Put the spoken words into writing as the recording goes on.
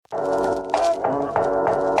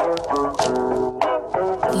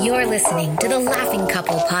listening to the Laughing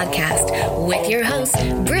Couple podcast with your hosts,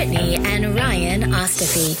 Brittany and Ryan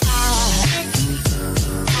Ostafy.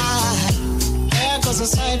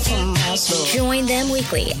 Join them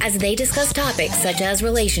weekly as they discuss topics such as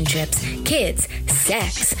relationships, kids,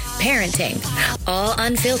 sex, parenting, all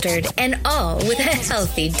unfiltered and all with a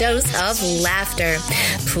healthy dose of laughter.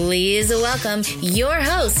 Please welcome your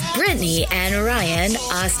hosts, Brittany and Ryan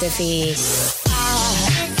Ostafy.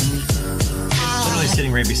 Literally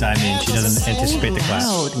sitting right beside me, and she doesn't anticipate the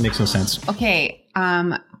class. It makes no sense. Okay,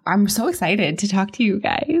 I'm so excited to talk to you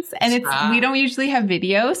guys. And we don't usually have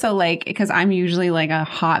video, so because I'm usually like a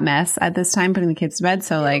hot mess at this time putting the kids to bed.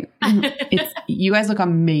 So you guys look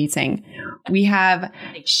amazing. We have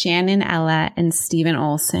Shannon, Ella, and Steven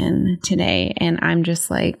Olsen today, and I'm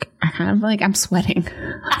just I'm sweating.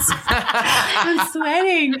 I'm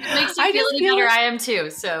sweating. It makes you feel any better. I am too.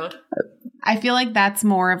 So I feel like that's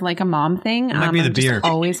more of like a mom thing. It might be the beer.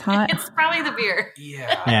 Always hot. It's probably the beer.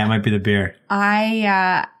 Yeah, it might be the beer.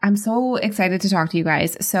 I'm so excited to talk to you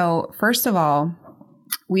guys. So first of all,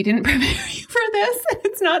 we didn't prepare you for this.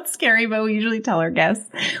 It's not scary, but we usually tell our guests.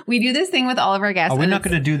 We do this thing with all of our guests. Are we not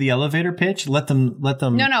going to do the elevator pitch? Let them. No.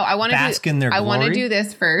 I want to bask in their glory. I want to do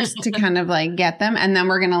this first to kind of get them, and then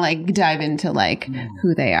we're going to dive into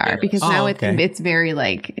who they are, because now it's very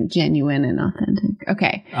genuine and authentic.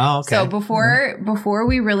 Okay. Oh, okay. So before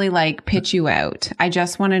we really pitch you out, I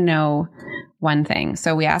just want to know one thing.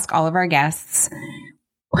 So we ask all of our guests.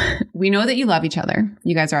 We know that you love each other.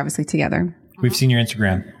 You guys are obviously together. We've seen your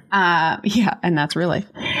Instagram. Yeah, and that's real life.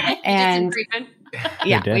 And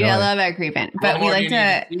yeah, we love that creeping. But we like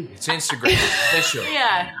to. It's Instagram official.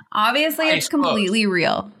 Yeah. Obviously, it's completely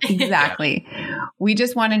real. Exactly. We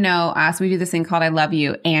just want to know. We do this thing called "I love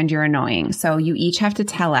you" and "you're annoying." So you each have to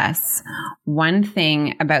tell us one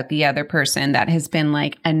thing about the other person that has been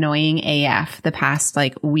annoying AF the past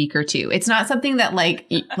week or two. It's not something that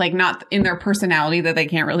not in their personality that they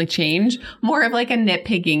can't really change. More of a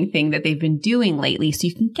nitpicking thing that they've been doing lately, so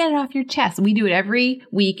you can get it off your chest. We do it every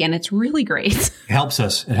week, and it's really great. It helps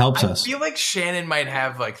us. I feel like Shannon might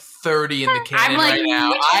have 30 in the cannon right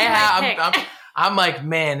now. I'm like,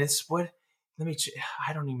 man, it's what. Let me.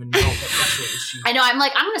 I don't even know. I know. I'm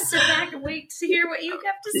going to sit back and wait to hear what you have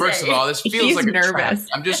to say. First of all, this feels He's like nervous. a trap.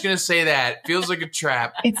 I'm just going to say that. It feels like a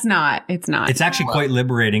trap. It's not. It's not. It's actually quite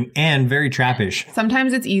liberating and very trappish.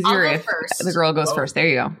 Sometimes it's easier if first. the girl goes first. There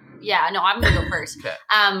you go. Yeah. No, I'm going to go first. Okay.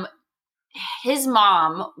 His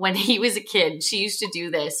mom, when he was a kid, she used to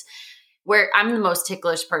do this. Where I'm the most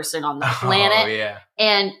ticklish person on the planet. Oh, yeah.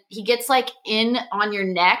 And he gets in on your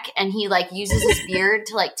neck, and he uses his beard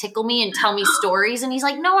to tickle me and tell me stories. And he's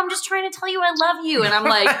like, no, I'm just trying to tell you I love you. And I'm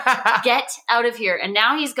like, get out of here. And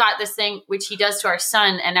now he's got this thing, which he does to our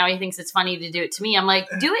son. And now he thinks it's funny to do it to me. I'm like,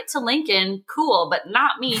 do it to Lincoln. Cool. But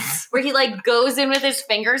not me. Where he goes in with his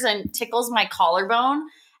fingers and tickles my collarbone.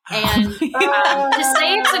 And to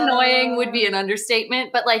say it's annoying would be an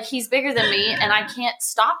understatement, but he's bigger than me and I can't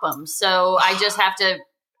stop him. So I just have to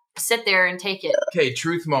sit there and take it. Okay,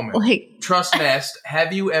 truth moment. Trust nest.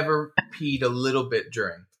 Have you ever peed a little bit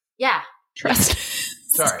during? Yeah. Trust.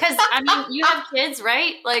 Sorry. Because, you have kids,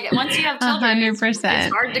 right? Once you have children, 100%.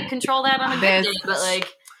 It's hard to control that on a good day,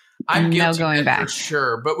 but I'm guilty going of back for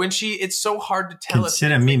sure. But when it's so hard to tell.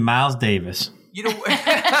 Consider me Miles Davis. You know.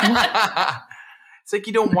 It's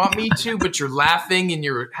you don't want me to, but you're laughing and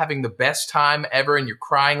you're having the best time ever and you're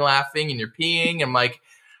crying, laughing, and you're peeing. I'm like,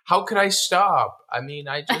 how could I stop? I mean,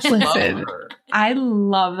 I just love her. I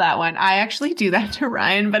love that one. I actually do that to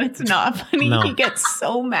Ryan, but it's not funny. No. He gets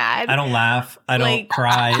so mad. I don't laugh. I don't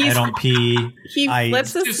cry. I don't pee. He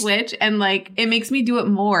flips a switch and it makes me do it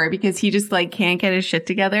more because he just can't get his shit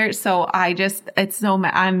together. So it's so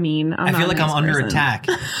mad. I'm mean. I feel like I'm under attack.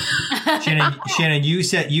 Shannon, you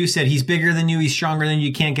said he's bigger than you. He's stronger than you.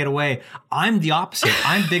 You can't get away. I'm the opposite.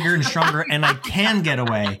 I'm bigger and stronger and I can get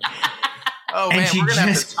away. Oh, man, we're going to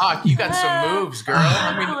have to talk. You got some moves, girl.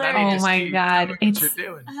 Oh, my God. What you're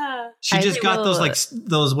doing. She just got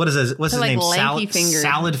those, what is this? What's his name?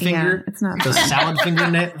 Salad finger? Yeah, it's not. The salad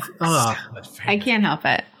finger. Oh. I can't help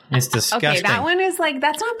it. It's disgusting. Okay, that one is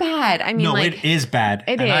that's not bad. I mean, no, it is bad.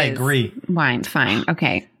 It is. I agree. Fine.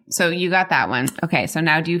 Okay. So you got that one. Okay. So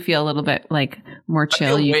now do you feel a little bit more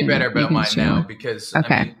chill? I feel way better about mine now because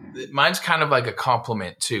okay. Mine's kind of a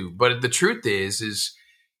compliment too. But the truth is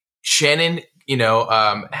Shannon,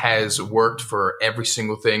 has worked for every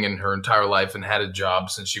single thing in her entire life and had a job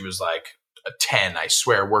since she was a 10, I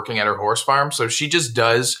swear, working at her horse farm. So she just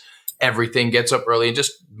does everything, gets up early and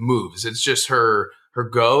just moves. It's just her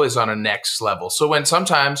go is on a next level. So when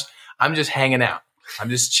sometimes I'm just hanging out, I'm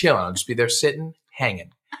just chilling. I'll just be there sitting,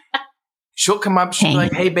 hanging. she'll come up. She'll be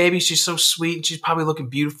like, "Hey, baby," she's so sweet. And she's probably looking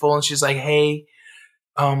beautiful. And she's like, "Hey,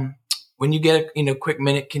 when you get a quick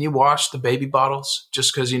minute, can you wash the baby bottles?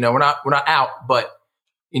 Just because, we're not out, but,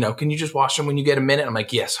 can you just wash them when you get a minute?" I'm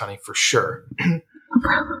like, "Yes, honey, for sure."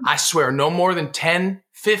 I swear, no more than 10,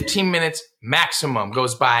 15 minutes maximum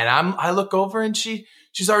goes by. And I look over and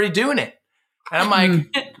she's already doing it. And I'm like,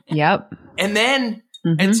 yep. And then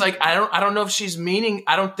it's like, I don't know if she's meaning,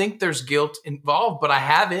 I don't think there's guilt involved, but I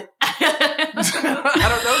have it. I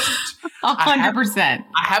don't know. 100%.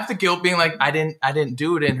 I have the guilt being like, I didn't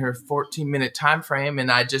do it in her 14-minute time frame. And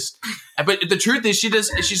but the truth is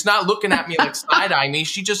she's not looking at me like side-eyeing me.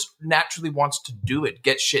 She just naturally wants to do it,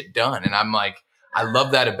 get shit done. And I'm like, I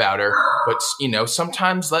love that about her. But,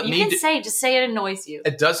 sometimes just say it annoys you.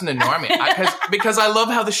 It doesn't annoy me because I love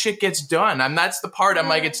how the shit gets done. That's the part I'm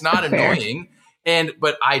like, it's not annoying.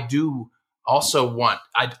 But I do also want,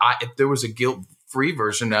 if there was a guilt-free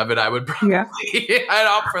version of it, I would probably I'd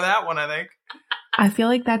opt for that one, I think. I feel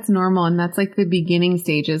like that's normal. And that's like the beginning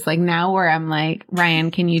stages. Like now where I'm like,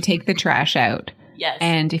 Ryan, can you take the trash out? Yes.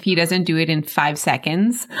 And if he doesn't do it in 5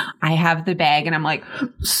 seconds, I have the bag and I'm like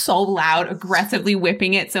so loud, aggressively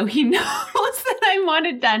whipping it so he knows that I want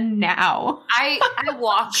it done now. I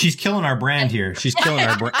walk. She's killing our brand here. She's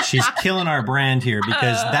killing our brand here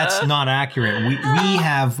because that's not accurate. We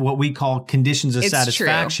have what we call conditions of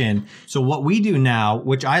satisfaction. True. So what we do now,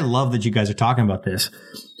 which I love that you guys are talking about this.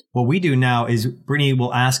 What we do now is Brittany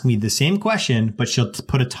will ask me the same question, but she'll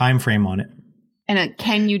put a time frame on it. And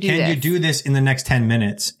can you do this? Can you do this in the next 10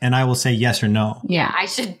 minutes? And I will say yes or no. Yeah, I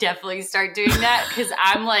should definitely start doing that because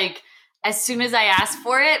I'm like, as soon as I ask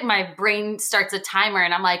for it, my brain starts a timer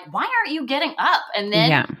and I'm like, why aren't you getting up? And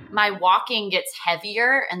then my walking gets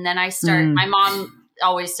heavier and then I start, my mom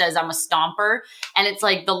always says I'm a stomper. And it's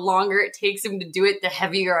like the longer it takes him to do it, the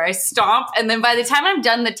heavier I stomp. And then by the time I'm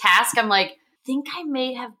done the task, I'm like, think I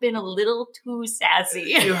may have been a little too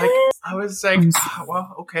sassy. I was like,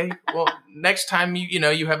 well, okay. Well, next time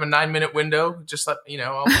you have a 9-minute window, just let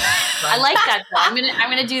I like that though. I'm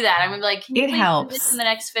gonna do that. I'm gonna be like, can you please do this in the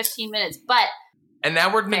next 15 minutes? And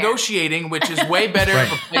now we're negotiating, which is way better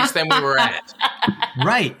of a place than we were at.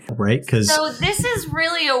 Right. Because so this is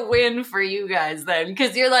really a win for you guys then,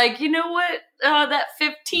 because you're like, you know what? That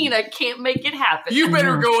 15, I can't make it happen. You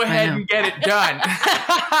better go ahead and get it done.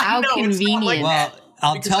 How convenient. Well,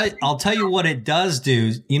 I'll tell you what it does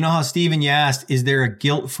do. You know how, Steven, you asked, is there a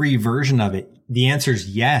guilt-free version of it? The answer is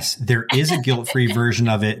yes, there is a guilt-free version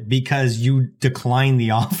of it because you decline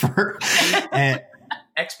the offer.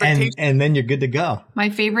 And then you're good to go.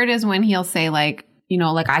 My favorite is when he'll say like,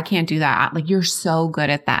 I can't do that. Like, you're so good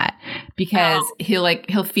at that, because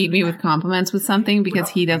he'll feed me with compliments with something because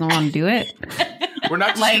he doesn't want to do it. We're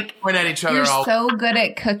not just like point at each other. You're so good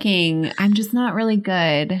at cooking. I'm just not really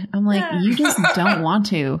good. I'm like, you just don't want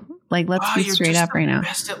to. Like, let's be straight up right now.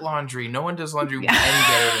 Best at laundry. No one does laundry any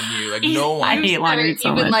better than you. Like, no one. I hate laundry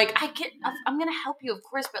so much. Like, I'm going to help you, of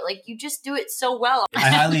course, but like, you just do it so well. I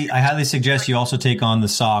highly suggest you also take on the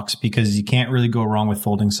socks because you can't really go wrong with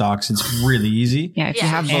folding socks. It's really easy. Yeah, if you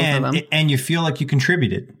have both of them. And you feel like you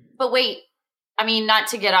contributed. But wait, I mean, not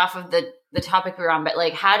to get off of the topic we're on, but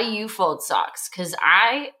like, how do you fold socks? Because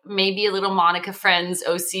I may be a little Monica Friends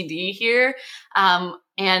OCD here,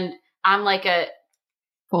 and I'm like a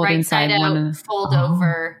fold right inside side one out, fold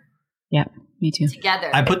over. Yep, me too. Together.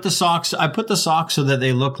 I put the socks so that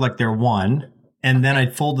they look like they're one, and then I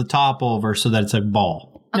fold the top over so that it's a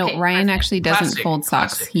ball. Okay, no, Ryan actually doesn't fold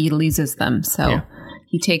socks. Classic. He leases them, so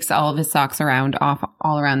he takes all of his socks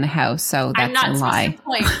all around the house. So that's a lie.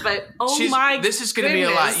 Point, but this is going to be a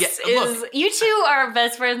lie. Yeah, look, you two are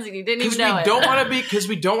best friends, and you didn't even know it. Because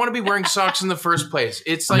we don't want to be wearing socks in the first place.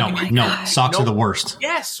 It's like no, socks are the worst.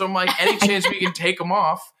 Yes, so I'm like, any chance we can take them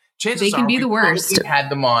off, chances they can be the worst. We had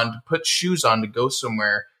them on to put shoes on to go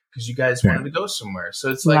somewhere because you guys wanted to go somewhere.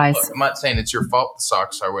 So it's like, look, I'm not saying it's your fault the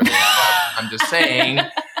socks are where they are. I'm just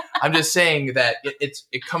saying that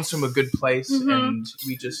it comes from a good place, and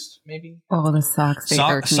we just maybe the socks.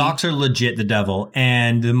 Socks are legit the devil,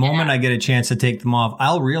 and the moment I get a chance to take them off,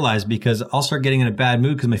 I'll realize because I'll start getting in a bad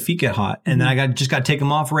mood because my feet get hot, and then I just got to take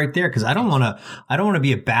them off right there because I don't want to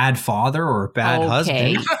be a bad father or a bad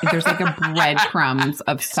husband. There's like a breadcrumbs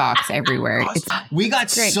of socks everywhere. We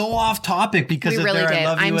got so off topic because of I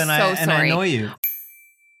love you and I annoy you.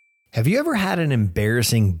 Have you ever had an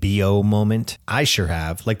embarrassing BO moment? I sure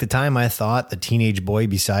have. Like the time I thought the teenage boy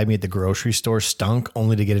beside me at the grocery store stunk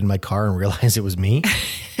only to get in my car and realize it was me.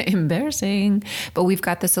 Embarrassing. But we've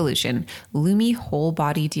got the solution. Lumi Whole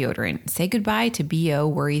Body Deodorant. Say goodbye to BO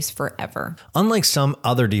worries forever. Unlike some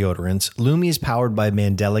other deodorants, Lumi is powered by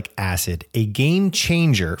mandelic acid, a game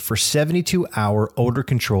changer for 72-hour odor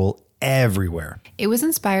control everywhere. It was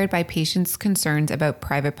inspired by patients' concerns about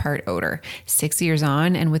private part odor. 6 years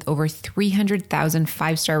on, and with over 300,000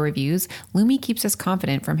 five-star reviews, Lumi keeps us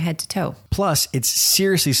confident from head to toe. Plus, it's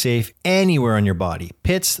seriously safe anywhere on your body.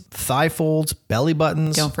 Pits, thigh folds, belly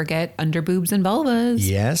buttons. Don't forget under boobs and vulvas.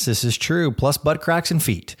 Yes, this is true. Plus butt cracks and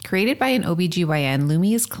feet. Created by an OBGYN,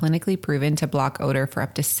 Lumi is clinically proven to block odor for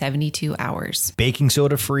up to 72 hours. Baking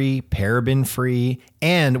soda free, paraben free,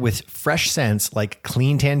 and with fresh scents like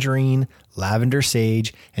clean tangerine, lavender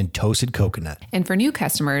sage, and toasted coconut. And for new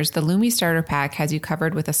customers, the Lumi Starter Pack has you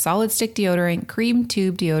covered with a solid stick deodorant, cream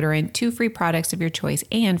tube deodorant, 2 free products of your choice,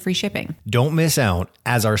 and free shipping. Don't miss out.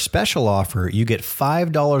 As our special offer, you get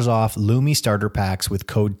 $5 off Lumi Starter Packs with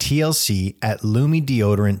code TLC at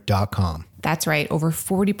lumideodorant.com. That's right, over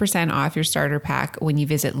 40% off your starter pack when you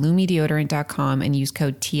visit lumideodorant.com and use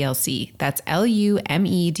code TLC. That's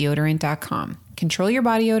LUME deodorant.com. Control your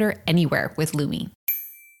body odor anywhere with Lumi.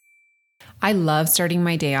 I love starting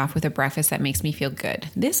my day off with a breakfast that makes me feel good.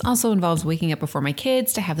 This also involves waking up before my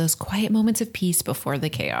kids to have those quiet moments of peace before the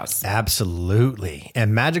chaos. Absolutely.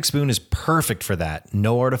 And Magic Spoon is perfect for that.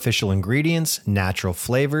 No artificial ingredients, natural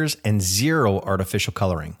flavors, and 0 artificial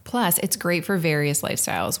coloring. Plus, it's great for various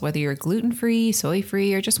lifestyles, whether you're gluten-free,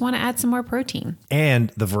 soy-free, or just want to add some more protein.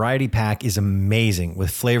 And the variety pack is amazing with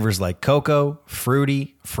flavors like cocoa,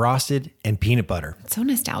 fruity, frosted, and peanut butter. It's so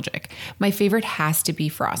nostalgic. My favorite has to be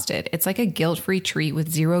frosted. It's like a guilt-free treat with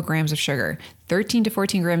 0 grams of sugar, 13 to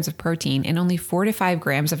 14 grams of protein, and only 4 to 5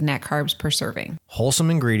 grams of net carbs per serving. Wholesome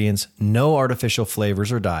ingredients, no artificial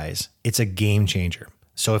flavors or dyes. It's a game changer.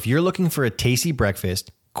 So if you're looking for a tasty breakfast,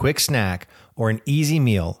 quick snack, or an easy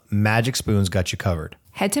meal, Magic Spoon's got you covered.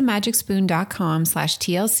 Head to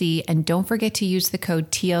magicspoon.com/TLC and don't forget to use the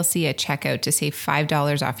code TLC at checkout to save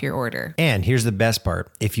 $5 off your order. And here's the best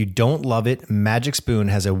part. If you don't love it, Magic Spoon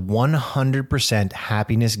has a 100%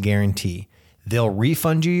 happiness guarantee. They'll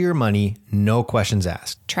refund you your money, no questions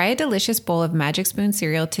asked. Try a delicious bowl of Magic Spoon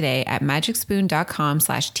cereal today at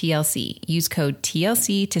magicspoon.com/TLC. Use code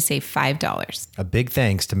TLC to save $5. A big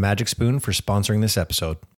thanks to Magic Spoon for sponsoring this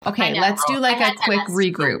episode. Okay, let's do like a quick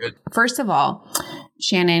regroup. First of all,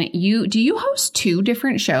 Shannon, do you host 2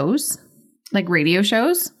 different shows? Like radio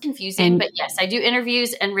shows? Confusing, but yes, I do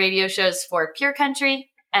interviews and radio shows for Pure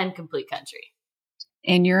Country and Complete Country.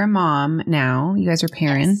 And you're a mom now. You guys are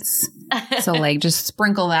parents. Yes. So like just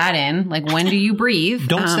sprinkle that in. Like when do you breathe?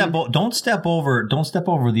 Don't step over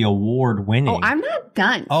the award winning. Oh, I'm not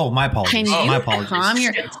done. Oh, my apologies. My apologies.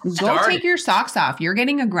 Go take your socks off. You're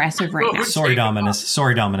getting aggressive right now. Sorry, Dominus.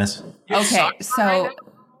 Okay, so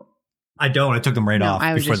I don't. I took them right off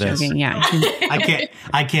I was before just this. Joking, yeah.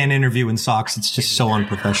 I can't interview in socks. It's just so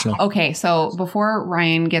unprofessional. Okay, so before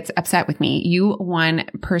Ryan gets upset with me, you won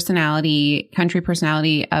country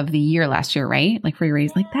personality of the year last year, right? Like for your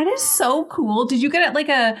raise. Like that is so cool. Did you get like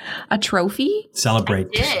a trophy? Celebrate.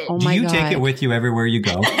 I did. Oh my God. Do you take it with you everywhere you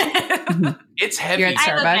go? It's heavy. You're at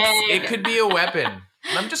Starbucks. It could be a weapon.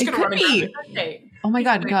 I'm just going to run it. Okay. Oh my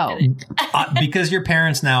God, go. Because you're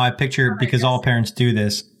parents now, I picture, because all parents do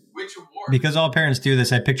this. Which award? Because all parents do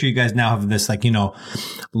this, I picture you guys now have this like,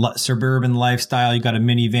 suburban lifestyle. You got a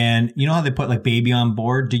minivan. You know how they put like baby on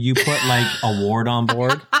board? Do you put like award on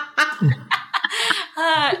board?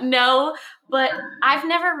 No, but I've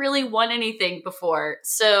never really won anything before.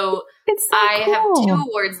 So It's so I cool. have 2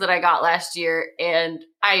 awards that I got last year, and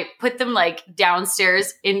I put them like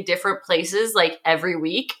downstairs in different places. Like every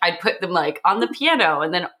week I'd put them like on the piano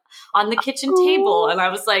and then on the kitchen table. And I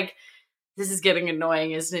was like, this is getting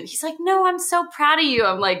annoying, isn't it? He's like, no, I'm so proud of you.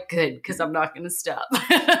 I'm like, good, because I'm not going to stop.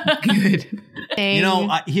 Good.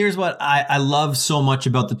 Here's what I love so much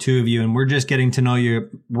about the 2 of you, and we're just getting to know you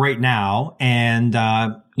right now, and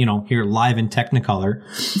here live in Technicolor.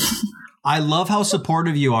 I love how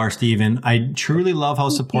supportive you are, Stephen. I truly love how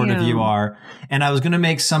supportive you are. And I was going to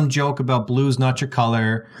make some joke about blue's not your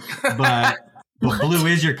color, but blue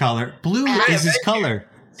is your color. Blue is his color.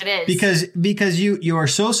 It is. Because you are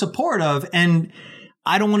so supportive, and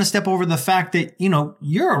I don't want to step over the fact that,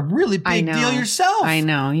 you're a really big deal yourself. I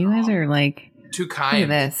know. You guys are like too kind. Look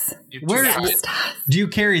at this. Do you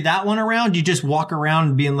carry that one around? Do you just walk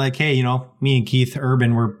around being like, hey, me and Keith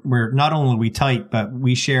Urban, we're not only we tight, but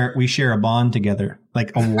we share a bond together,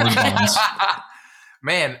 like award bonds.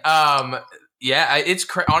 Man, Yeah, it's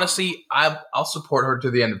honestly, I'll support her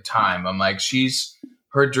to the end of time. I'm like,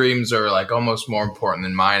 her dreams are like almost more important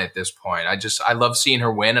than mine at this point. I love seeing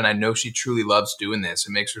her win, and I know she truly loves doing this.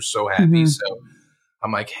 It makes her so happy. So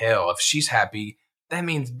I'm like, hell, if she's happy, that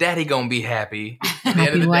means daddy gonna be happy at the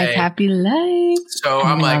end of the day. Happy life. So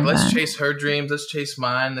I'm like, let's chase her dreams. Let's chase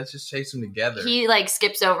mine. Let's just chase them together. He like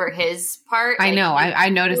skips over his part. I know. I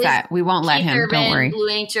noticed that. We won't let him. Urban, don't worry. Blue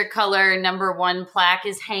Ain't Your Color #1 plaque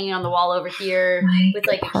is hanging on the wall over here with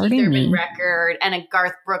like a Keith Urban record and a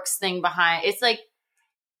Garth Brooks thing behind. It's like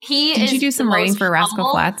Did you do some writing for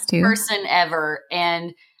Rascal Flatts too? Person ever,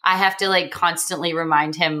 and I have to like constantly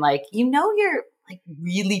remind him, like, you're like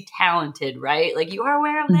really talented, right? Like you are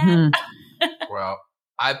aware of that. Well,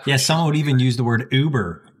 someone would even use the word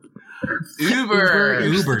Uber.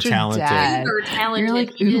 Uber talented. Uber talented. You're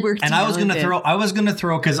like uber talented. And I was gonna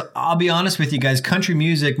throw because I'll be honest with you guys, country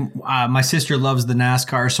music. My sister loves the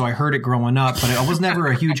NASCAR, so I heard it growing up. But I was never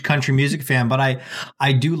a huge country music fan. But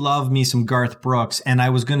I do love me some Garth Brooks. And I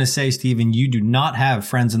was gonna say, Steven, you do not have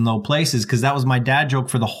friends in low places because that was my dad joke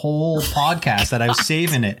for the whole podcast that I was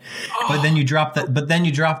saving it. But then you dropped that. But then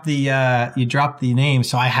you dropped the name,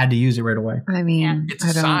 so I had to use it right away. I mean, it's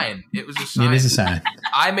a sign. It was a sign. It is a sign.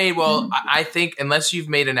 I think unless you've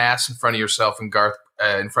made an ass in front of yourself in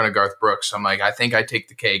front of Garth Brooks, I'm like, I think I take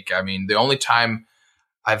the cake. I mean, the only time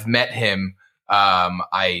I've met him,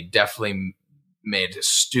 I definitely made a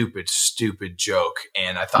stupid joke,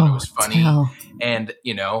 and I thought it was funny. And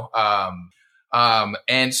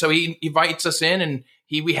and so he invites us in, and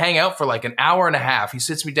we hang out for like an hour and a half. He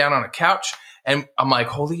sits me down on a couch. And I'm like,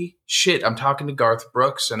 holy shit, I'm talking to Garth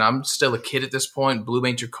Brooks, and I'm still a kid at this point. Blue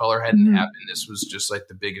Ain't Your Color hadn't happened. This was just like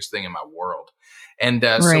the biggest thing in my world. And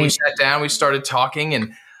so we sat down, we started talking,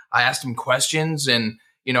 and I asked him questions, and,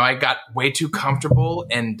 I got way too comfortable,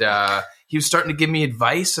 and he was starting to give me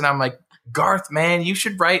advice, and I'm like, Garth, man, you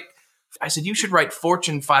should write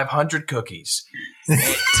Fortune 500 cookies. And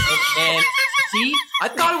see, I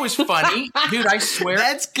thought it was funny. Dude, I swear.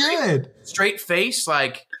 That's good. Straight face,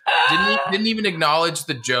 like, didn't even acknowledge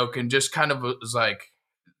the joke and just kind of was like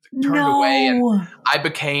turned away, and I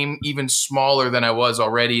became even smaller than I was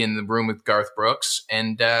already in the room with Garth Brooks,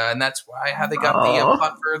 and that's how they got the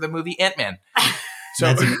plot for the movie Ant-Man.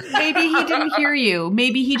 So maybe he didn't hear you.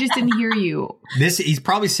 Maybe he just didn't hear you. He's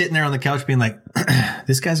probably sitting there on the couch being like,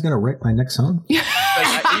 "This guy's gonna write my next song."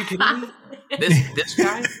 Are you kidding me? This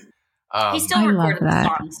guy. He still recorded the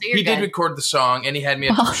song, so he did record the song, and he had me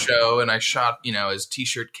at the show, and I shot, his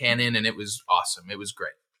t-shirt cannon, and it was awesome. It was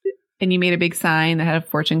great. And you made a big sign that had a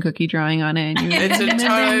fortune cookie drawing on it. And it's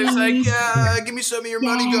like, give me some of your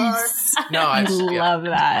money, Garth. No, I love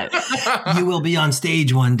that. You will be on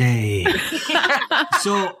stage one day.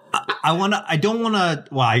 So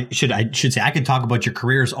I should say I could talk about your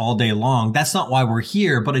careers all day long. That's not why we're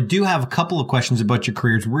here, but I do have a couple of questions about your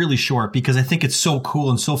careers, really short, because I think it's so cool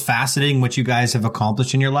and so fascinating what you guys have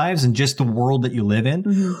accomplished in your lives and just the world that you live in.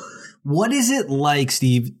 Mm-hmm. What is it like,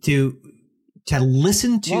 Steve, to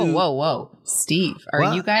listen to? Whoa. Steve,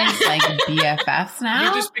 are you guys like BFFs now?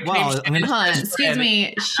 You just became excuse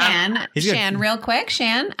me, Shan, real quick.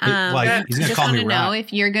 Shan, he's gonna just call want me to know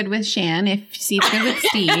if you're good with Shan. If Steve's good with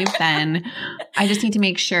Steve, then I just need to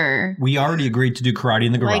make sure. We already agreed to do karate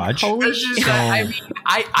in the garage. Holy shit.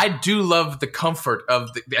 I do love the comfort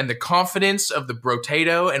of and the confidence of the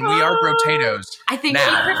brotato, and we are brotatos. I think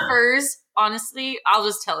he prefers, honestly, I'll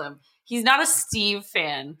just tell him. He's not a Steve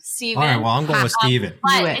fan. Steven. All right, well, I'm going with Steven.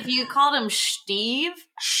 But if you called him Steve,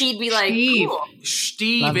 she'd be like, cool.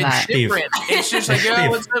 Steve, it's different. It's just like,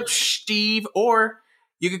 what's up, Steve? Or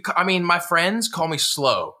you could, my friends call me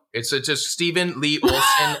Slow. It's just Steven Lee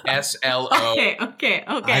Olsen, SLO. Okay.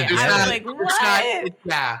 I was like, what?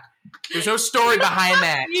 There's no story behind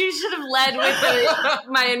that. You should have led with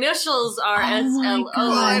my initials are SLO.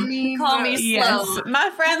 Call me Slow. Yes.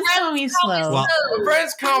 My friends call me Slow. My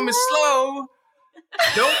friends call me Slow.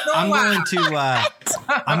 Don't know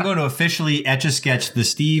I'm going to officially etch-a-sketch the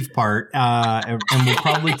Steve part, and we'll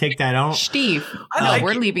probably take that out. Steve.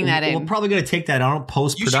 We're leaving that in. We're probably going to take that out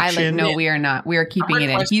post-production. No, we are not. We are keeping it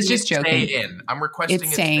in. He's just joking. I'm requesting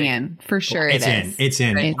it's staying in. For sure it's in. It's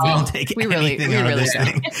in. We don't take anything out of this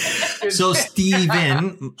thing. So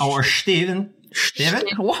Steven. Whoa. Steven? Steven?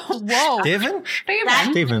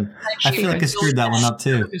 I feel like I screwed that one up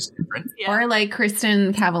too. Yeah. Or like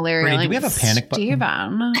Kristen Cavallari. Brady, do we have a panic button? Steven.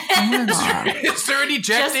 Oh my God. Is there any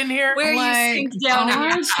jet in here? Where you sink down in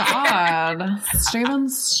your God. Steven,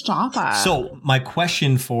 stop it. So my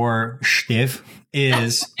question for Steve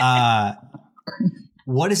is,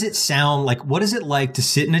 what does it sound like? What is it like to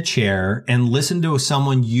sit in a chair and listen to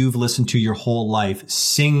someone you've listened to your whole life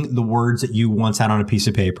sing the words that you once had on a piece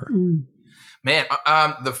of paper? Man,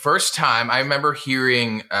 the first time I remember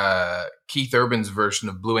hearing Keith Urban's version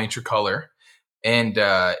of Blue Ain't Your Color. And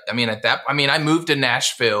I moved to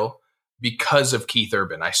Nashville because of Keith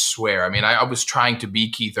Urban, I swear. I mean, I was trying to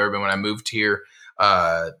be Keith Urban when I moved here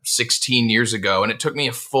 16 years ago. And it took me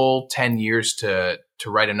a full 10 years to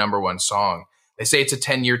write a number one song. They say it's a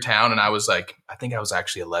 10-year town. And I was like, I think I was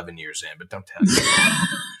actually 11 years in, but don't tell me.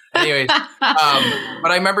 Anyways,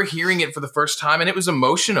 but I remember hearing it for the first time and it was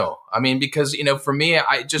emotional. I mean, because, you know, for me,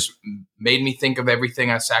 it just made me think of everything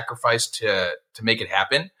I sacrificed to make it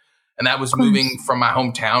happen. And that was moving from my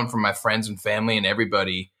hometown, from my friends and family and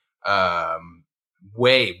everybody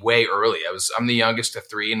way, way early. I'm the youngest of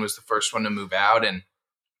three and was the first one to move out. And,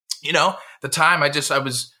 you know, the time I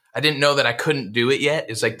didn't know that I couldn't do it yet.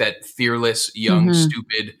 It's like that fearless, young,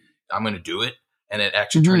 stupid, I'm going to do it. And it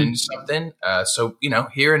actually turned into something. So, you know,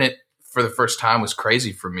 hearing it for the first time was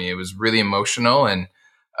crazy for me. It was really emotional and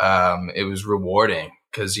it was rewarding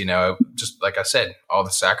because, you know, just like I said, all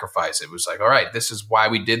the sacrifice, it was like, all right, this is why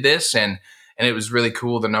we did this. And it was really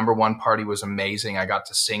cool. The number one party was amazing. I got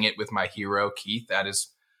to sing it with my hero, Keith. That is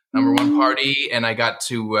number one party. And I got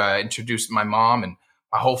to introduce my mom and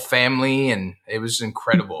my whole family. And it was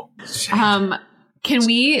incredible. Can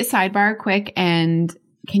we sidebar quick and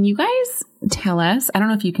can you guys tell us, I don't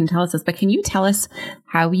know if you can tell us this, but can you tell us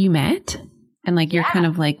how you met and like your kind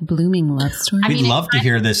of like blooming love story? We'd love to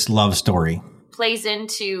hear this love story. Plays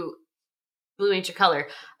into Blue Ain't Your Color.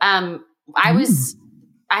 I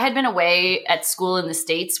had been away at school in the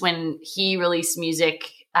States when he released music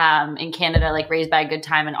in Canada, like Raised by a Good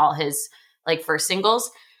Time and all his like first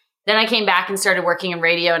singles. Then I came back and started working in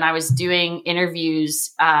radio and I was doing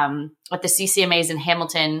interviews at the CCMAs in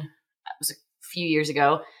Hamilton. Few years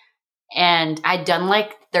ago, and I'd done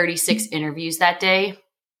like 36 interviews that day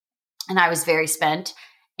and I was very spent,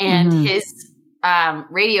 and his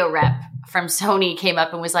radio rep from Sony came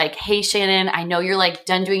up and was like, hey Shannon, I know you're like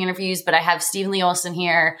done doing interviews, but I have Stephen Lee Olsen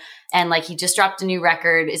here and like he just dropped a new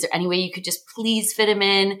record. Is there any way you could just please fit him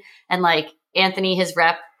in? And like Anthony, his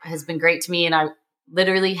rep, has been great to me and I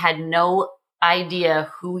literally had no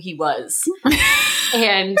idea who he was.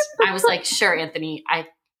 And I was like, sure, Anthony, I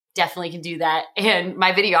definitely can do that. And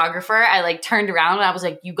my videographer, I like turned around and I was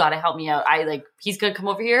like, you got to help me out. He's going to come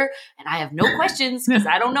over here and I have no questions because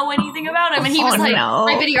I don't know anything about him. And he was like,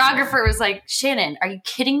 my videographer was like, Shannon, are you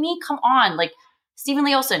kidding me? Come on. Like Stephen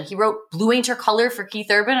Lee Olsen, he wrote Blue Ain't Your Color for Keith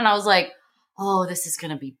Urban. And I was like, oh, this is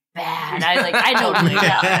going to be bad. I know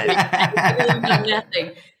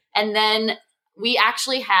nothing. And then we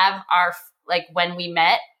actually have our, like when we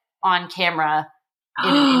met on camera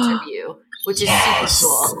in an interview, which is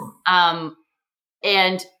super cool.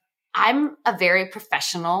 And I'm a very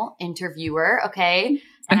professional interviewer. Okay.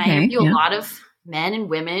 And I interview a lot of men and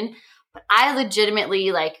women, but I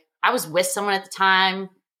legitimately, like, I was with someone at the time.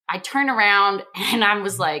 I turned around and I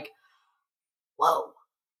was like, whoa,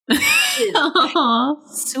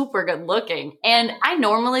 super good looking. And I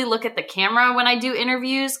normally look at the camera when I do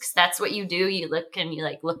interviews because that's what you do. You look and you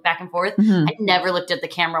like look back and forth. I never looked at the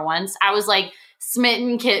camera once. I was like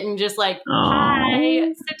smitten kitten, just like,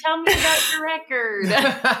 hi, so tell me about your record.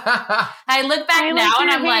 I look back now and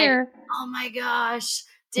I'm like, oh my gosh.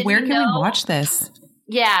 Where can we watch this?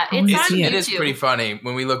 Yeah, it's on YouTube. It is pretty funny.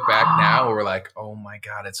 When we look back now, we're like, oh my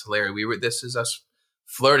God, it's hilarious. This is us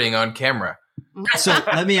flirting on camera. So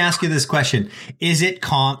let me ask you this question. Is it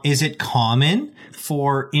common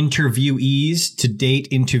for interviewees to date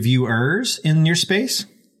interviewers in your space?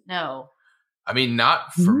 No. I mean,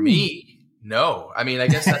 not for me. No. I mean, I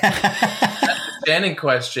guess that's a Shannon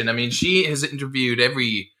question. I mean, she has interviewed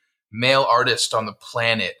every male artist on the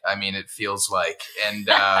planet. I mean, it feels like. And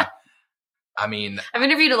I mean, I've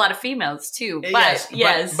interviewed a lot of females too, but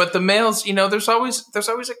yes. But the males, you know, there's always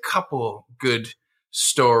a couple good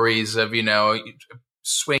stories of, you know,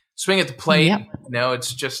 swing at the plate. Yep. You know,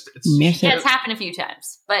 it's happened a few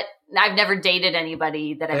times, but I've never dated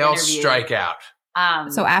anybody that I've interviewed. They all strike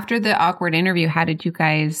out. So after the awkward interview, how did you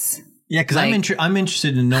guys? Yeah, because I'm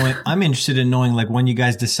interested in knowing. I'm interested in knowing, like, when you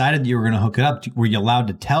guys decided you were going to hook it up. Were you allowed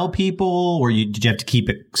to tell people, or did you have to keep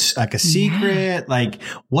it like a secret? Yeah. Like,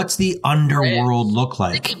 what's the underworld look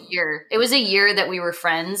like? It was a year that we were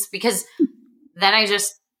friends, because then I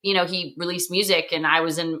just, you know, he released music and I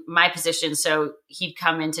was in my position, so he'd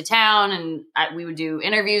come into town and we would do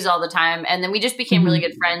interviews all the time, and then we just became really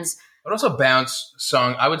good friends. But also bounce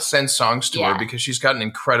song. I would send songs to her because she's got an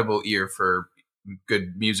incredible ear for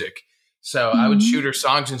good music. So I would shoot her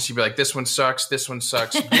songs and she'd be like, this one sucks. This one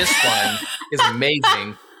sucks. This one is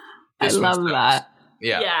amazing. I love that.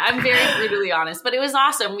 Yeah. Yeah, I'm very brutally honest, but it was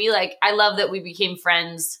awesome. I love that we became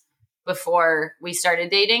friends before we started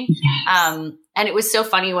dating. Yes. And it was so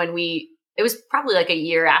funny when it was probably like a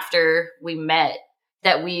year after we met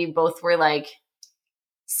that we both were like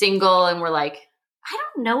single and we're like, I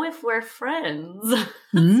don't know if we're friends.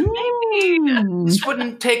 Maybe this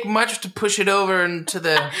wouldn't take much to push it over into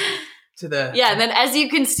the yeah. And then as you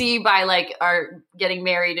can see by like our getting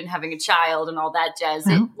married and having a child and all that jazz,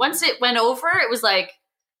 once it went over, it was like,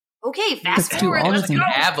 okay, fast forward. Let's go.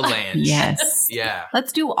 Avalanche. Yes. Yeah.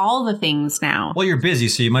 Let's do all the things now. Well, you're busy,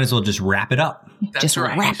 so you might as well just wrap it up. That's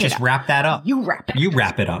right. Just wrap that up. You wrap it. You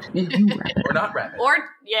wrap it up. You wrap it. Or not wrap it.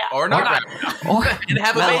 Or not wrap it up. Or and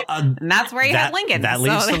have a baby. and that's where you have Lincoln. That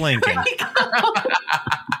leads to Lincoln.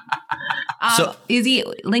 So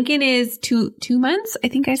Lincoln is 2 months? I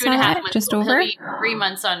think I saw that. Just over? 3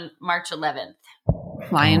 months on March 11th.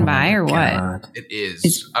 Flying by or what? God. It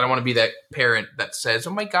is. I don't want to be that parent that says, oh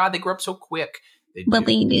my God, they grew up so quick. But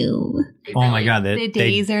they do. Oh my God. The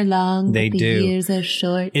days are long. They the do. years are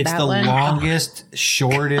short. It's the longest,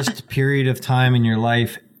 shortest period of time in your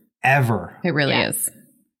life ever. It really is.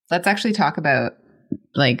 Let's actually talk about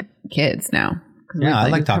like kids now. Yeah, I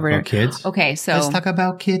like talking about kids. Okay, so let's talk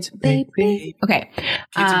about kids, baby. Okay. Kids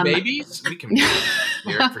and babies? We can be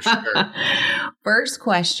here for sure. First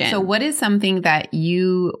question. So what is something that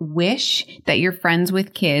you wish that your friends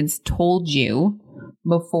with kids told you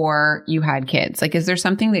before you had kids? Like, is there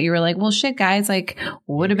something that you were like, well, shit, guys, like,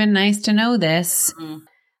 would have been nice to know this?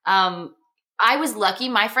 I was lucky.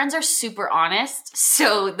 My friends are super honest.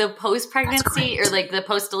 So the post-pregnancy or like the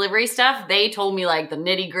post-delivery stuff, they told me like the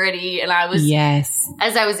nitty-gritty. And I was,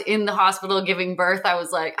 as I was in the hospital giving birth, I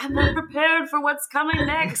was like, I'm not prepared for what's coming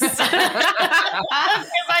next. Because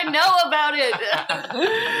I know about it.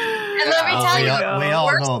 And let me tell you, we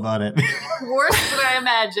all know about it. Worse than I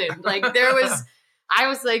imagined. Like I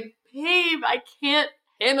was like, babe, I can't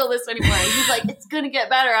handle this anymore. And he's like, it's going to get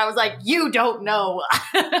better. I was like, you don't know.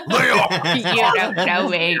 You don't know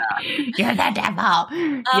me. You're the devil.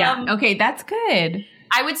 Yeah. Okay. That's good.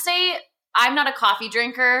 I would say I'm not a coffee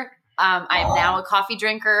drinker. I am now a coffee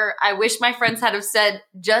drinker. I wish my friends had have said,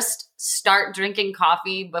 just start drinking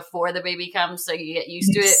coffee before the baby comes so you get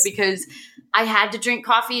used to it, because I had to drink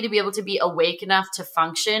coffee to be able to be awake enough to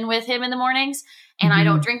function with him in the mornings. And I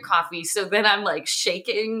don't drink coffee. So then I'm like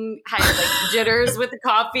shaking, I have like jitters with the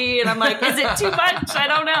coffee. And I'm like, is it too much? I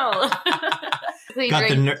don't know. Got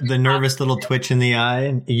the nervous little twitch in the eye.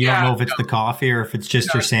 And you don't know if it's the coffee or if it's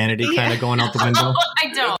just your sanity kind of going out the window.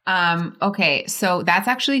 I don't. Okay. So that's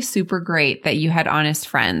actually super great that you had honest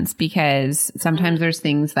friends, because sometimes there's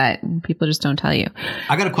things that people just don't tell you.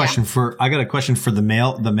 I got a question for the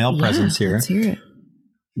male presence here. Let's hear it.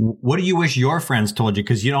 What do you wish your friends told you?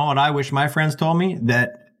 Because you know what I wish my friends told me?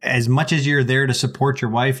 That as much as you're there to support your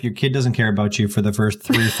wife, your kid doesn't care about you for the first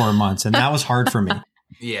 3 or 4 months. And that was hard for me.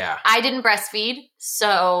 Yeah. I didn't breastfeed.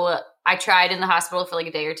 So I tried in the hospital for like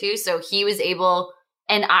a day or two. So he was able,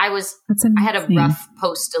 and I had a rough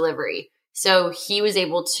post-delivery. So he was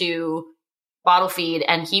able to bottle feed,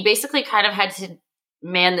 and he basically kind of had to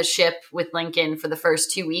man the ship with Lincoln for the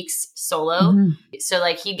first 2 weeks solo. Mm-hmm. So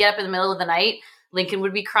like he'd get up in the middle of the night, Lincoln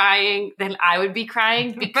would be crying, then I would be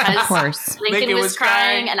crying because Lincoln was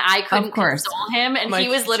crying and I couldn't console him. And he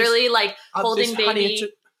was literally like holding baby,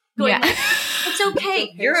 going, it's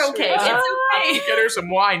okay. You're okay. It's okay. Get her some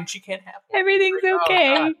wine. She can't have it. Everything's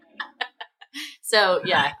okay. So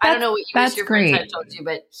yeah, I don't know what you wish your friends had told you,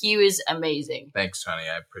 but he was amazing. Thanks, honey.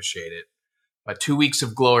 I appreciate it. My 2 weeks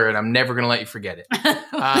of glory, and I'm never going to let you forget it.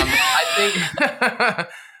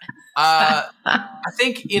 I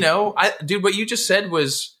think, dude, what you just said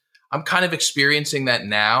was, I'm kind of experiencing that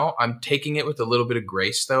now. I'm taking it with a little bit of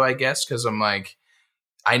grace, though, I guess, because I'm like,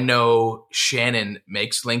 I know Shannon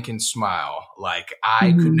makes Lincoln smile. Like,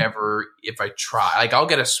 I could never, if I try, like, I'll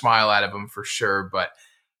get a smile out of him for sure. But,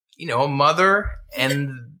 a mother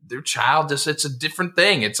and their child, just, it's a different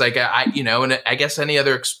thing. It's like, and I guess any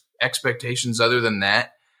other expectations other than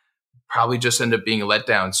that probably just end up being a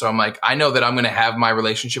letdown. So I'm like, I know that I'm going to have my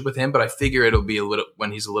relationship with him, but I figure it'll be a little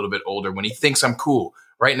when he's a little bit older, when he thinks I'm cool.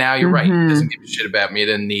 Right now, you're right. He doesn't give a shit about me. He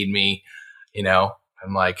doesn't need me.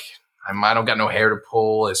 I'm like, I don't got no hair to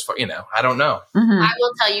pull as far, I don't know. I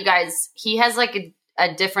will tell you guys, he has like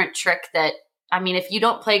a different trick that, if you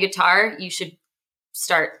don't play guitar, you should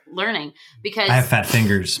start learning, because I have fat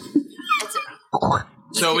fingers.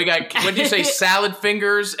 So we got, what did you say, salad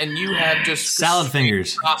fingers, and you have just salad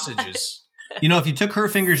fingers, sausages. If you took her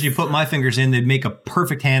fingers, you put my fingers in, they'd make a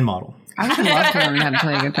perfect hand model. I would love to learn how to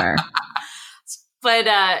play guitar.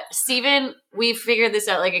 But Steven, we figured this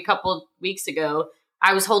out like a couple weeks ago.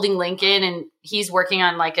 I was holding Lincoln and he's working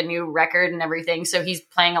on like a new record and everything. So he's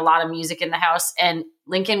playing a lot of music in the house, and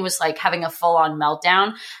Lincoln was like having a full on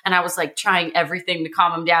meltdown. And I was like trying everything to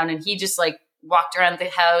calm him down. And he just like walked around the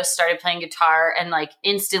house, started playing guitar, and like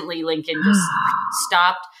instantly Lincoln just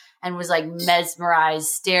stopped and was like mesmerized,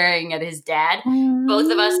 staring at his dad.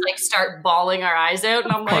 Both of us like start bawling our eyes out.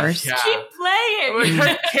 And I'm like, keep playing.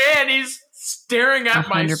 I can't. He's staring at 100%.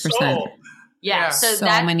 My soul. Yeah. So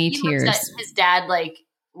many tears. His dad, like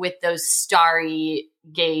with those starry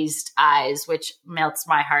gazed eyes, which melts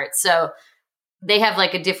my heart. So they have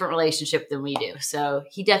like a different relationship than we do. So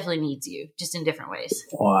he definitely needs you, just in different ways.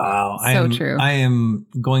 Wow. True. I'm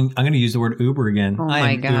going to use the word uber again. Oh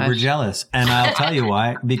I am uber jealous. And I'll tell you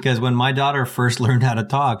why. Because when my daughter first learned how to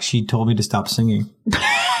talk, she told me to stop singing.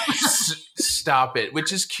 Stop it.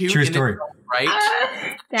 Which is cute. True story.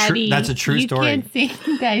 Right? Daddy, that's a true story. You can't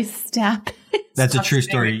sing, guys. Stop it. That's a true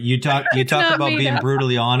story. You talk about being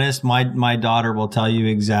brutally honest. My daughter will tell you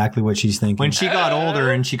exactly what she's thinking. When she got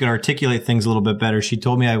older and she could articulate things a little bit better, she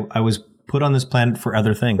told me I was put on this planet for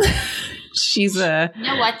other things. She's a you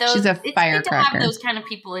know what though? She's a it's firecracker. good to have those kind of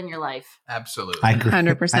people in your life. Absolutely. I agree.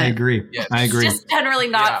 100%. I agree. Yes. I agree. Just generally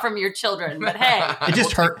not from your children, but hey. It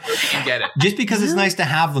just hurt. You can get it. Just because it's nice to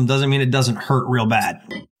have them doesn't mean it doesn't hurt real bad.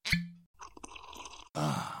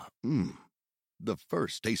 The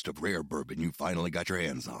first taste of rare bourbon you finally got your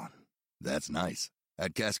hands on. That's nice.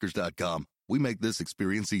 At Caskers.com, we make this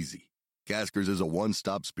experience easy. Caskers is a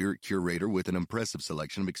one-stop spirit curator with an impressive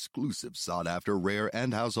selection of exclusive, sought-after, rare,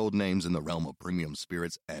 and household names in the realm of premium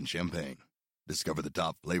spirits and champagne. Discover the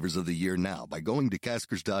top flavors of the year now by going to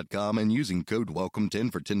Caskers.com and using code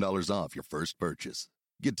WELCOME10 for $10 off your first purchase.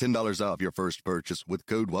 Get $10 off your first purchase with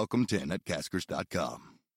code WELCOME10 at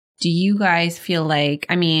Caskers.com. Do you guys feel like,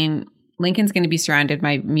 Lincoln's going to be surrounded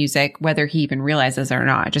by music, whether he even realizes it or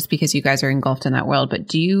not, just because you guys are engulfed in that world. But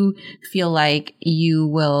do you feel like you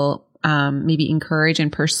will maybe encourage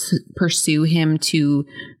and pursue him to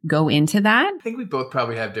go into that? I think we both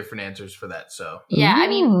probably have different answers for that. So yeah,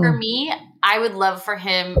 for me, I would love for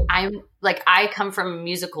him. I come from a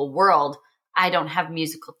musical world. I don't have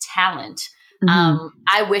musical talent.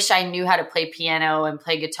 I wish I knew how to play piano and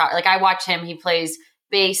play guitar. Like I watch him, he plays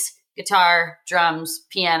bass, guitar, drums,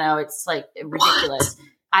 piano. It's like ridiculous.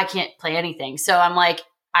 I can't play anything. So I'm like,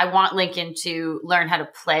 I want Lincoln to learn how to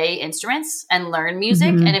play instruments and learn music.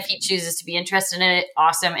 And if he chooses to be interested in it,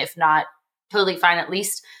 awesome. If not, totally fine. At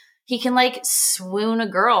least he can like swoon a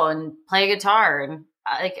girl and play a guitar. And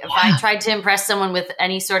if I tried to impress someone with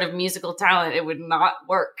any sort of musical talent, it would not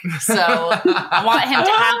work. So I want him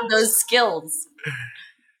to have those skills.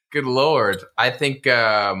 Good Lord. I think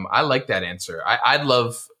I like that answer. I'd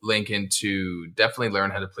love Lincoln to definitely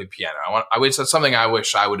learn how to play piano. That's something I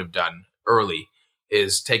wish I would have done early,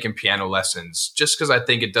 is taking piano lessons, just because I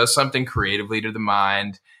think it does something creatively to the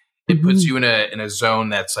mind. It puts you in a zone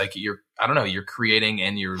that's like you're creating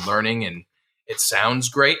and you're learning, and it sounds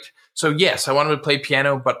great. So yes, I want him to play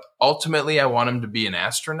piano, but ultimately I want him to be an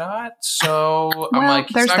astronaut. So I'm like,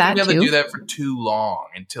 he's not going to be able to do that for too long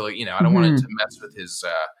until, I don't want him to mess with his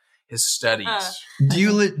studies. Do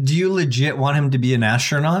you legit want him to be an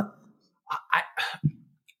astronaut?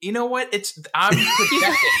 You know what? I'm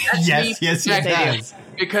projecting. Yes.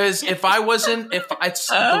 Because I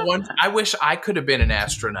wish I could have been an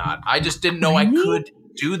astronaut. I just didn't know I could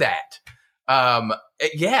do that.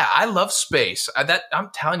 I love space. I'm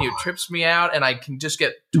telling you, it trips me out, and I can just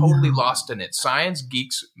get totally lost in it. Science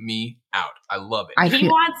geeks me out. I love it. He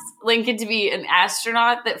wants Lincoln to be an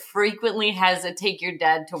astronaut that frequently has a take your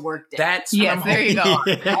dad to work day. That's what I'm there you go.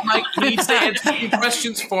 I'm like, he needs to answer some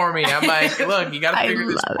questions for me. I'm like, look, you got to figure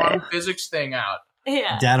this quantum physics thing out.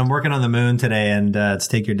 Yeah. Dad, I'm working on the moon today, and it's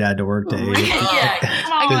take your dad to work day.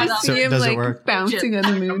 I can see him does it like work? bouncing on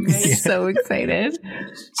the moon. He's so excited.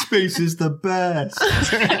 Space is the best.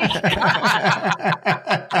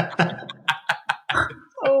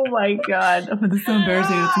 Oh my God. Oh, this is so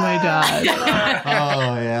embarrassing. It's my dad.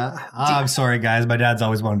 Oh, yeah. I'm sorry, guys. My dad's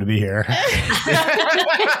always wanted to be here. This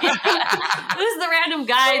is the random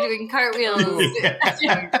guy doing cartwheels.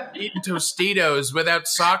 Eating Tostitos without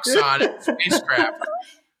socks on in spacecraft.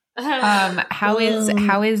 How is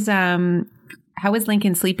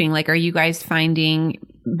Lincoln sleeping? Like, are you guys finding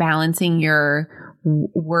balancing your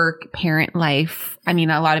work parent life? I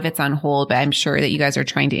mean, a lot of it's on hold, but I'm sure that you guys are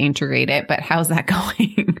trying to integrate it. But how's that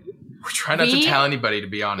going? We're trying not to tell anybody, to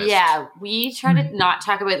be honest. Yeah, we try to not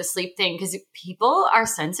talk about the sleep thing because people are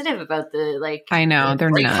sensitive about I know, they're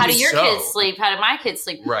nuts. How do your kids sleep? How do my kids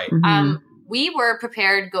sleep? Right. We were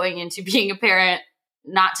prepared going into being a parent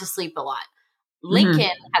not to sleep a lot. Lincoln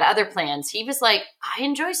had other plans. He was like, I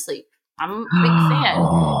enjoy sleep. I'm a big fan.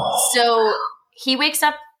 So he wakes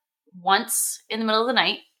up once in the middle of the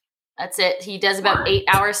night. That's it. He does about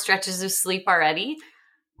 8-hour stretches of sleep already.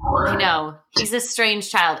 I know. He's a strange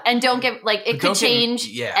child. And don't get, like, it could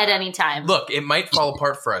change at any time. Look, it might fall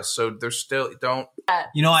apart for us. So there's still, don't.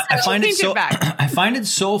 You know, I find it so, I find it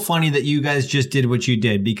so funny that you guys just did what you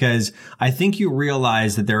did, because I think you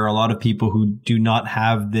realize that there are a lot of people who do not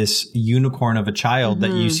have this unicorn of a child that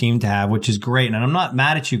you seem to have, which is great. And I'm not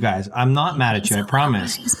mad at you guys. I'm not mad at you. I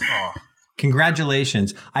promise.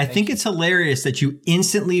 Congratulations. I think it's hilarious that you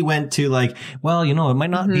instantly went to like, well, you know, it might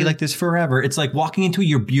not be like this forever. It's like walking into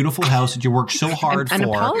your beautiful house that you worked so hard for.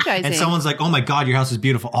 Apologizing. And someone's like, oh my God, your house is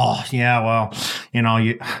beautiful. Oh yeah, well, you know,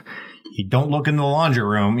 you don't look in the laundry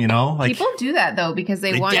room, you know, like people do that though, because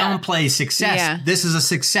they want to downplay success. Yeah. This is a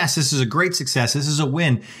success. This is a great success. This is a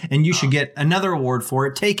win. And you should get another award for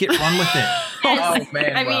it. Take it, run with it. Oh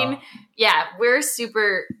man. I mean, yeah, we're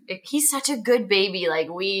super, he's such a good baby. Like,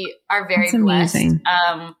 we are very blessed.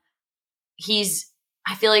 I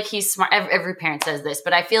feel like he's smart. Every parent says this,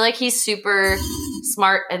 but I feel like he's super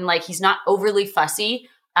smart and like, he's not overly fussy.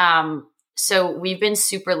 So we've been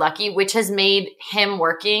super lucky, which has made him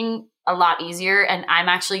working a lot easier. And I'm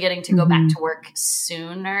actually getting to go back to work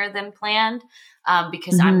sooner than planned,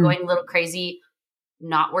 because I'm going a little crazy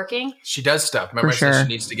not working. She does stuff. Remember, I said she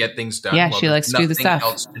needs to get things done. Yeah, she likes to do the stuff. Nothing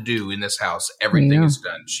else to do in this house. Everything is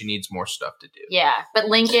done. She needs more stuff to do. Yeah, but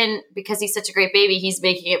Lincoln, because he's such a great baby, he's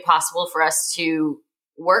making it possible for us to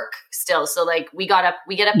work still. So like, we get up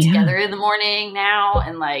together in the morning now,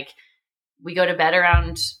 and like, we go to bed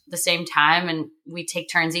around the same time, and we take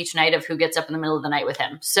turns each night of who gets up in the middle of the night with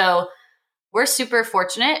him. So we're super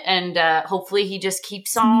fortunate, and hopefully he just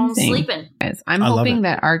keeps on sleeping. I'm hoping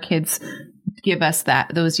that our kids give us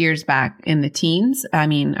those years back in the teens. I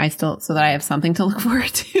mean, so that I have something to look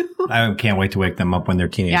forward to. I can't wait to wake them up when they're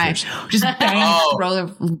teenagers. Yeah, just bang,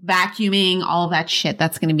 vacuuming, all of that shit.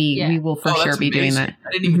 That's going to be, we will for sure be doing that.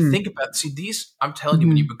 I didn't even think about, these, I'm telling you,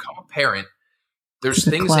 when you become a parent, there's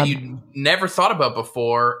things that you never thought about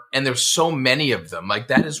before, and there's so many of them. Like,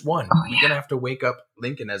 that is one. You're going to have to wake up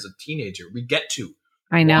Lincoln as a teenager. We get to.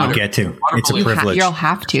 I know. You get to. It's a privilege. You'll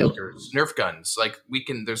have to. Nerf guns. Like,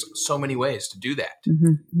 there's so many ways to do that.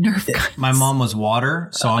 Nerf guns. My mom was water,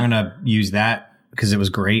 so I'm going to use that because it was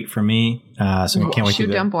great for me. So I can't wait to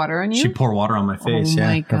dump water on you? She pour water on my face.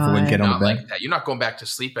 My God. Wouldn't get on the bed. Like that. You're not going back to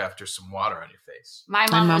sleep after some water on your face. My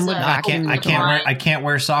mom would. I can't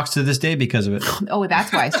wear socks to this day because of it. Oh,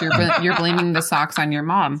 that's why. So you're blaming the socks on your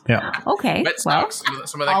mom. Yeah. Okay. Socks.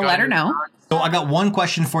 I'll let her know. So I got one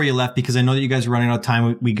question for you left, because I know that you guys are running out of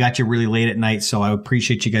time. We got you really late at night, so I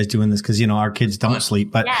appreciate you guys doing this, because, you know, our kids don't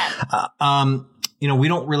sleep. But, you know, we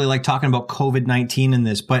don't really like talking about COVID-19 in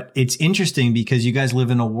this, but it's interesting because you guys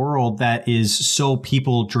live in a world that is so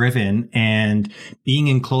people driven, and being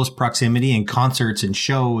in close proximity and concerts and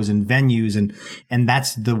shows and venues, and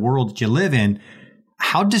that's the world that you live in.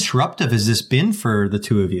 How disruptive has this been for the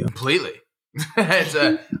two of you? Completely.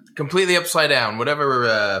 It's completely upside down.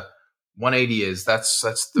 Whatever 180 is, that's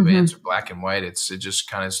the answer. Black and white. It just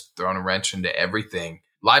kind of thrown a wrench into everything.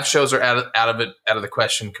 Live shows are out of the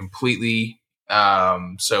question completely.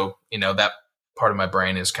 So, you know, that part of my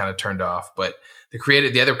brain is kind of turned off, but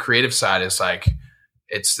the other creative side is like,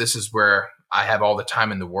 this is where I have all the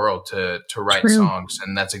time in the world to write songs,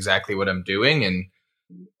 and that's exactly what I'm doing.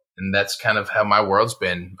 And that's kind of how my world's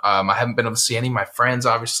been. I haven't been able to see any of my friends,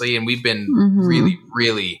 obviously. And we've been really,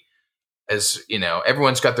 really, as you know,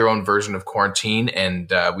 everyone's got their own version of quarantine,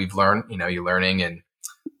 and we've learned, you know, you're learning, and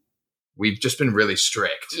we've just been really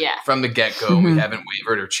strict from the get-go. We haven't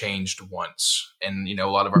wavered or changed once. And, you know,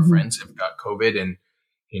 a lot of our friends have got COVID, and,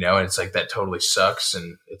 you know, and it's like, that totally sucks.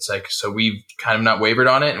 And it's like, so we've kind of not wavered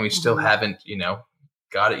on it, and we still haven't, you know,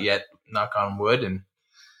 got it yet, knock on wood. And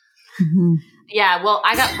yeah, well,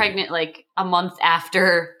 I got pregnant like a month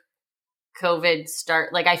after COVID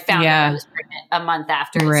started. Like, I found out I was pregnant a month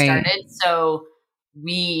after it started. So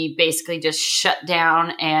we basically just shut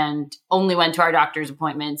down and only went to our doctor's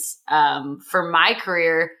appointments. For my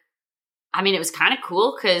career, I mean, it was kind of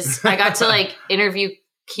cool because I got to like interview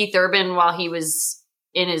Keith Urban while he was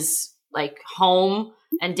in his like home,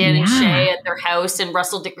 and Dan and Shay at their house, and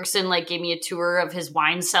Russell Dickerson like gave me a tour of his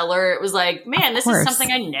wine cellar. It was like, man, this is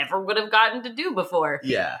something I never would have gotten to do before.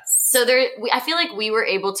 Yeah. So I feel like we were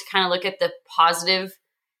able to kind of look at the positive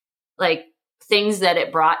like things that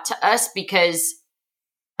it brought to us, because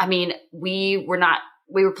I mean, we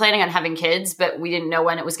were planning on having kids, but we didn't know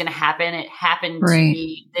when it was going to happen. It happened to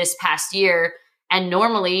be this past year. And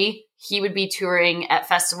normally he would be touring at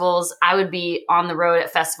festivals. I would be on the road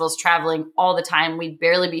at festivals, traveling all the time. We'd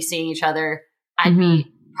barely be seeing each other. I'd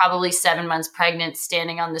be probably 7 months pregnant,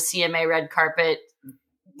 standing on the CMA red carpet,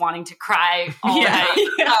 wanting to cry all night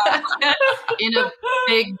in a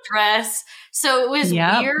big dress. So it was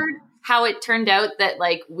weird how it turned out that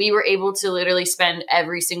like we were able to literally spend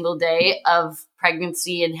every single day of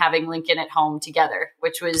pregnancy and having Lincoln at home together,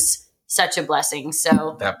 which was such a blessing.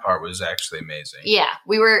 So that part was actually amazing. Yeah,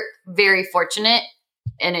 we were very fortunate,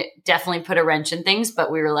 and it definitely put a wrench in things,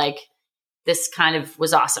 but we were like, this kind of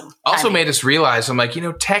was awesome. Also made us realize, I'm like,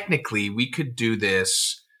 technically we could do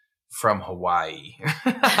this from Hawaii.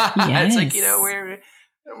 It's like, we don't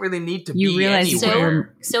really need to be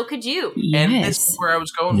anywhere. So could you. And this is where I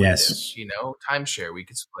was going with this, timeshare, we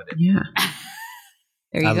could split it. Yeah.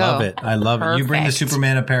 There you go. I love it. You bring the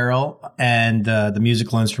Superman apparel and the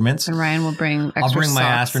musical instruments. And Ryan will bring extra I'll bring my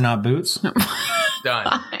socks. astronaut boots.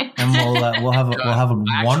 Done. And we'll have a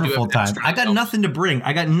wonderful time. I got nothing to bring.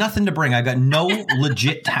 I got no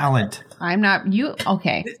legit talent. I'm not you.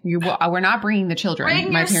 Okay, we're not bringing the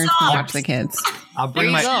children. My parents can watch the kids. I'll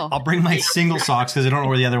bring my single socks because I don't know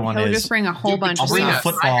where the other one is. Just bring a whole bunch. I'll bring a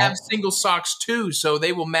football. I have single socks too, so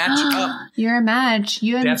they will match up. You're a match.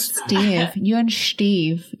 You and Steve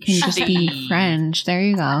can just be friends. There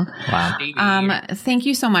you go. Wow. Thank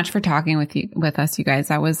you so much for talking with us, you guys.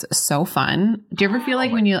 That was so fun. Do you ever feel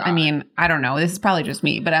like I mean, I don't know. This is probably just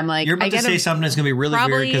me, but I'm like, you're about to say something that's going to be really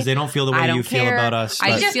weird because they don't feel the way you feel about us.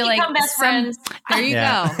 I just feel like friends. There you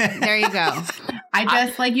go. There you go. I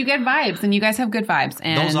just like you get vibes, and you guys have good vibes.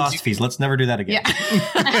 And those Ostfies, let's never do that again.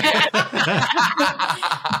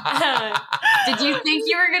 Did you think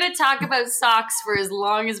you were going to talk about socks for as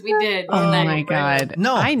long as we did? Oh my God.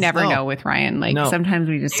 No, I never know with Ryan. Like sometimes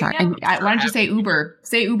we just talk. And why don't you say Uber?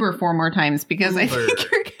 Say Uber 4 more times because I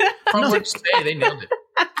think you're going From which day they nailed it.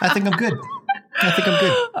 I think I'm good.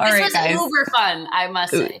 All right, was guys. Uber fun, I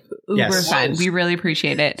must say. Uber fun. We really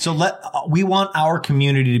appreciate it. So we want our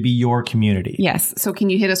community to be your community. Yes. So can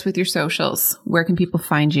you hit us with your socials? Where can people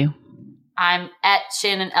find you? I'm at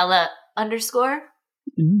Shannonella _.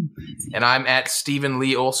 And I'm at Stephen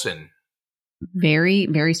Lee Olsen. Very,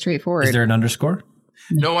 very straightforward. Is there an underscore?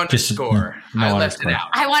 No underscore. I left it out.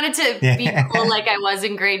 I wanted to be cool like I was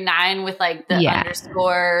in grade 9 with like the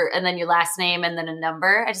underscore and then your last name and then a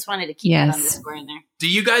number. I just wanted to keep that underscore in there. Do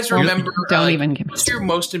you guys remember what's your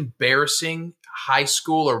most embarrassing high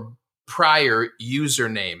school or prior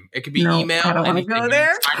username? It could be email. I don't want to go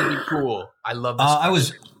there. Trying to be cool. I love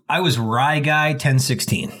this. I was Rye Guy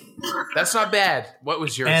 1016. That's not bad. What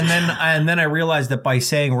was yours? And then I realized that by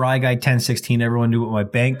saying Rye Guy 1016, everyone knew what my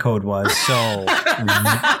bank code was. So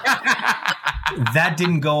that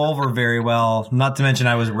didn't go over very well. Not to mention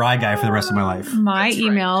I was Rye Guy for the rest of my life. My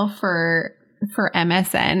email for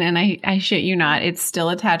MSN, and I shit you not, it's still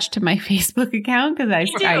attached to my Facebook account because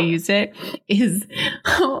I use it,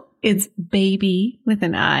 it's baby with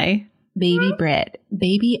an I. Baby Brett,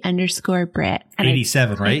 baby _Brett.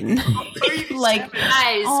 87, right? Like,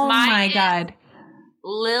 guys, oh my God.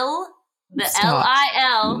 Lil, the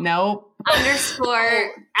LIL. Nope.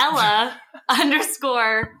 _Ella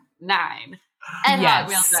 _9 at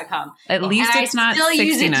hotmail.com. At least it's not 69. I still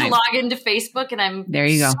use it to log into Facebook, and I'm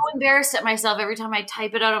so embarrassed at myself every time I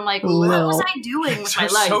type it out. I'm like, what was I doing with my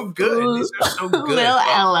life? So good. These are so good. Lil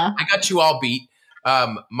Ella. I got you all beat.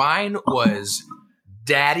 Mine was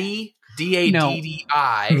Daddy. DADDI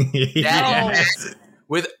Daddy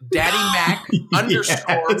with Daddy Mac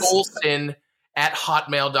 _Olsen at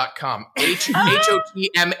hotmail.com.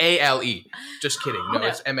 HOTMALE. Just kidding. No,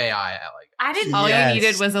 it's MAILE. I didn't. All you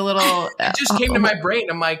needed was a little. It just came to my brain.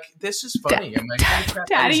 I'm like, this is funny. I'm like,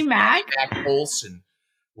 Daddy Mac Olsen.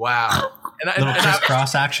 Wow. Little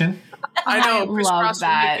crisscross action. I know. Love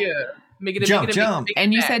that. Make it jump.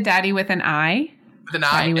 And you said Daddy with an I. With an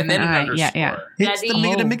I and then an underscore. Yeah. It's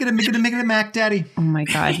the make it a Mac Daddy. Oh my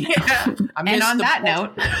God. And on that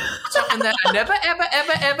note, something that I never, ever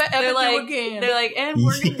do again. They're like, and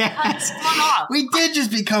we're going to cut this one off. We did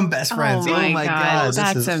just become best friends. Oh my God.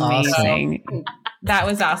 That's amazing. Awesome. That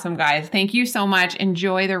was awesome, guys. Thank you so much.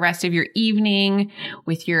 Enjoy the rest of your evening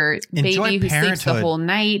with your baby who sleeps the whole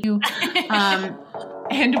night.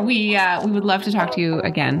 And we would love to talk to you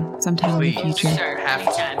again sometime in the future. Sure.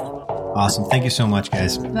 Have time. Awesome. Thank you so much,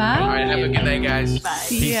 guys. Bye. All right. Have a good night, guys. Bye.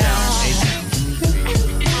 Peace out.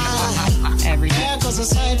 Every day. There goes a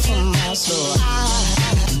sight from my soul.